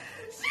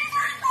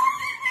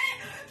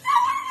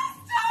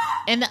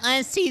And the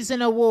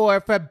Unseasoned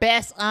Award for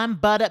Best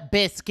Unbuttered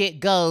Biscuit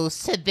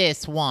goes to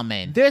this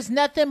woman. There's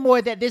nothing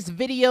more that this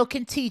video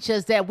can teach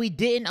us that we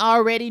didn't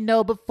already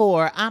know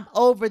before. I'm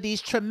over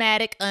these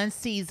traumatic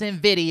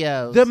unseasoned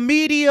videos. The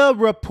media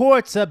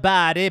reports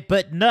about it,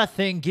 but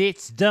nothing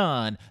gets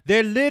done.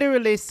 They're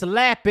literally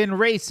slapping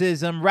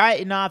racism right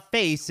in our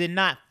face and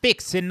not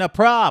fixing the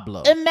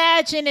problem.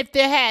 Imagine if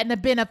there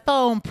hadn't been a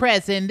phone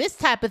present, this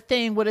type of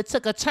thing would have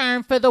took a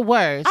turn for the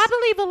worse. I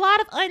believe a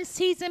lot of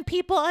unseasoned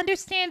people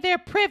understand their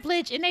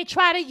privilege and they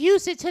try to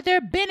use it to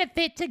their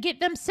benefit to get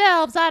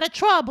themselves out of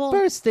trouble.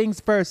 First things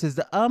first is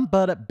the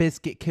unbuttered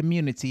biscuit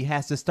community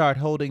has to start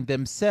holding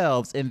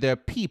themselves and their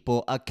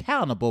people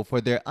accountable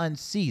for their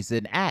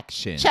unseasoned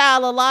actions.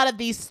 Child, a lot of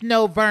these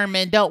snow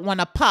vermin don't want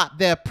to pop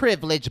their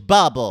privilege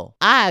bubble.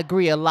 I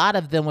agree, a lot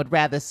of them would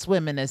rather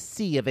swim in a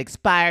sea of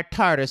expired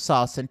tartar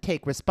sauce and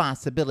take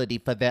responsibility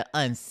for their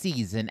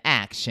unseasoned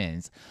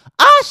actions.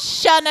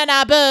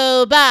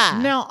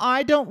 Ashananabuba! Now,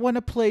 I don't want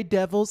to play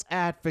devil's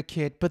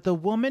advocate, but the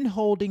woman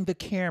holding the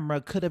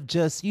camera could have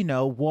just,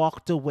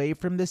 walked away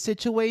from the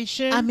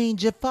situation. I mean,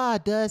 Jafar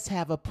does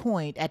have a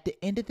point. At the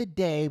end of the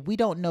day, we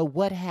don't know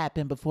what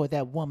happened before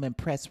that woman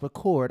pressed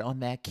record on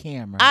that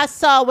camera. I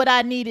saw what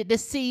I needed to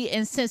see,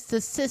 and since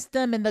the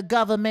system and the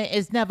government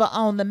is never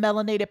on the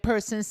melanated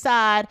person's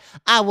side,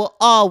 I will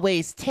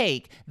always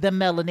take the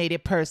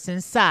melanated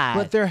person's side.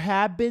 But there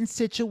have been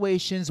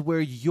situations where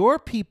your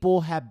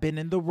people have been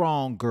in the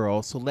wrong,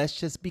 girl, so let's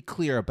just be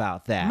clear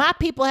about that. My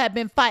people have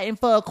been fighting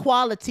for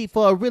equality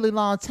for a really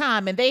long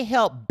time, and they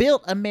helped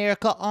build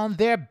America on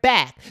their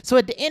back. So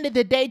at the end of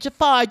the day,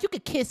 Jafar, you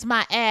could kiss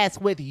my ass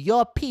with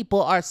your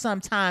people are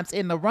sometimes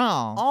in the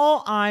wrong.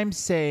 All I'm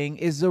saying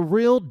is the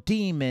real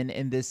demon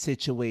in this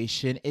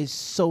situation is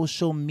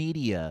social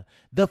media.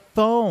 The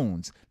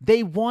phones.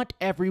 They want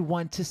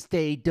everyone to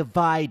stay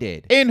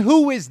divided. And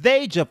who is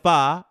they,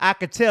 Jafar? I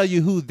can tell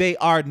you who they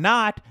are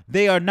not.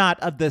 They are not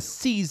of the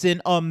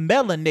seasoned or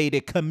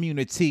melanated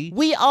community.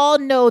 We all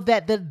know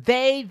that the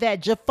they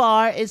that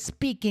Jafar is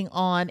speaking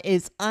on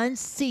is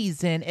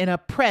unseasoned and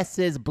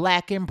oppresses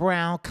black and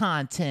brown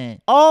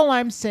content. All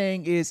I'm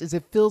saying is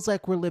it feels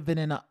like we're living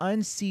in an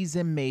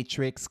unseasoned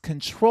matrix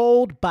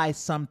controlled by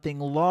something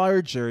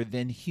larger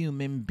than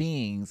human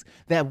beings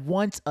that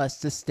wants us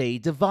to stay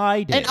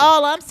divided. And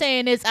all I'm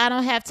saying is I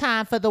don't have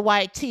time for the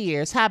white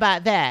tears. How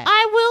about that?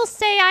 I will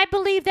say I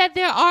believe that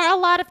there are a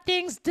lot of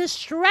things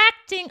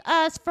distracting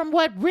us from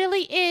what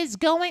really is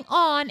going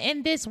on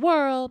in this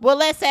world. Well,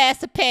 let's ask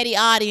the petty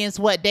audience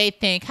what they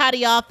think. How do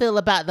y'all feel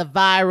about the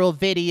viral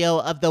video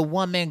of the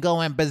woman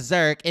going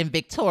berserk in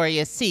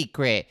Victoria's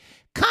Secret?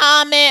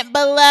 Comment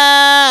below.